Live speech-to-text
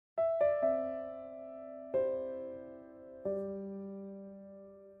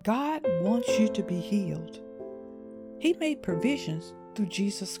God wants you to be healed. He made provisions through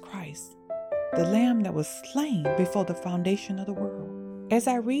Jesus Christ, the Lamb that was slain before the foundation of the world. As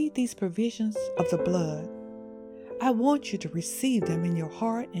I read these provisions of the blood, I want you to receive them in your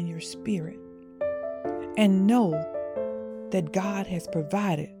heart and your spirit and know that God has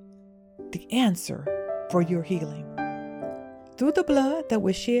provided the answer for your healing. Through the blood that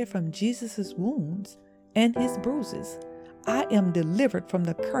was shed from Jesus' wounds and his bruises, I am delivered from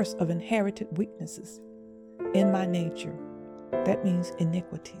the curse of inherited weaknesses in my nature. That means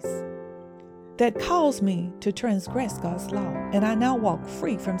iniquities that caused me to transgress God's law, and I now walk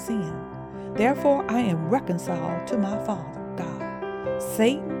free from sin. Therefore, I am reconciled to my Father, God.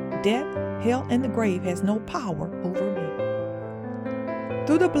 Satan, death, hell, and the grave has no power over me.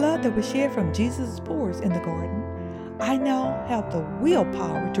 Through the blood that was shed from Jesus' pores in the garden, I now have the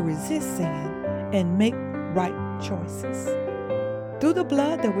willpower to resist sin and make right choices. Through the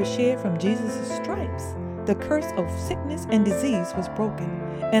blood that was shed from Jesus' stripes, the curse of sickness and disease was broken,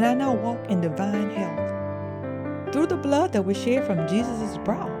 and I now walk in divine health. Through the blood that was shed from Jesus'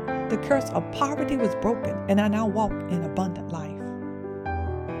 brow, the curse of poverty was broken, and I now walk in abundant life.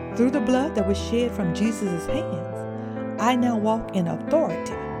 Through the blood that was shed from Jesus' hands, I now walk in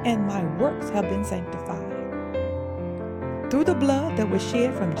authority, and my works have been sanctified. Through the blood that was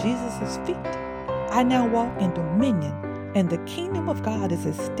shed from Jesus' feet, I now walk in dominion, and the kingdom of God is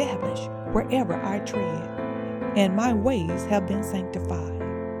established wherever I tread, and my ways have been sanctified.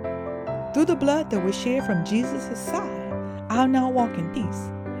 Through the blood that was shed from Jesus' side, I now walk in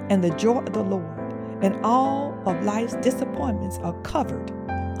peace and the joy of the Lord, and all of life's disappointments are covered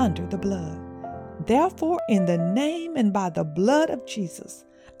under the blood. Therefore, in the name and by the blood of Jesus,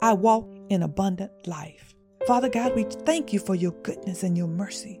 I walk in abundant life. Father God, we thank you for your goodness and your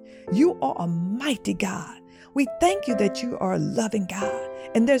mercy. You are a mighty God. We thank you that you are a loving God,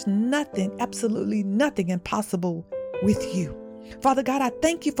 and there's nothing, absolutely nothing impossible with you. Father God, I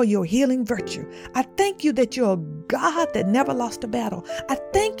thank you for your healing virtue. I thank you that you're a God that never lost a battle. I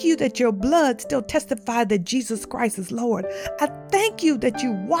thank you that your blood still testifies that Jesus Christ is Lord. I thank you that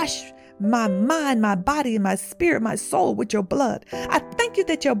you wash my mind, my body, and my spirit, my soul with your blood. I thank you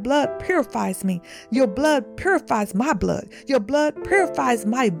that your blood purifies me. Your blood purifies my blood. Your blood purifies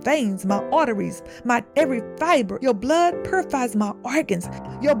my veins, my arteries, my every fiber. Your blood purifies my organs.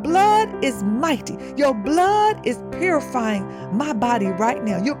 Your blood is mighty. Your blood is purifying my body right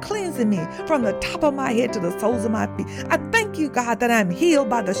now. You're cleansing me from the top of my head to the soles of my feet. I thank you, God, that I'm healed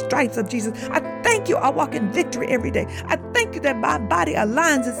by the stripes of Jesus. I thank you I walk in victory every day. I thank you that my body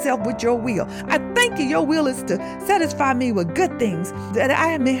aligns itself with your will. I thank you your will is to satisfy me with good things, that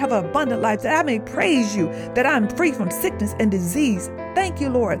I may have an abundant life, that I may praise you, that I'm free from sickness and disease. Thank you,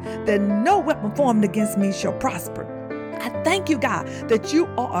 Lord, that no weapon formed against me shall prosper. I thank you, God, that you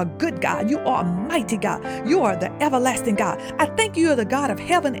are a good God. You are a mighty God. You are the everlasting God. I thank you are the God of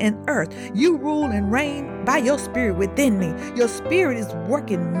heaven and earth. You rule and reign by your spirit within me. Your spirit is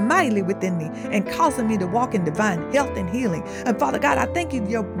working mightily within me and causing me to walk in divine health and healing. And Father God, I thank you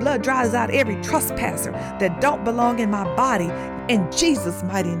your blood dries out every trespasser that don't belong in my body. In Jesus'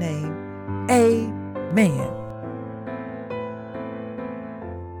 mighty name, amen.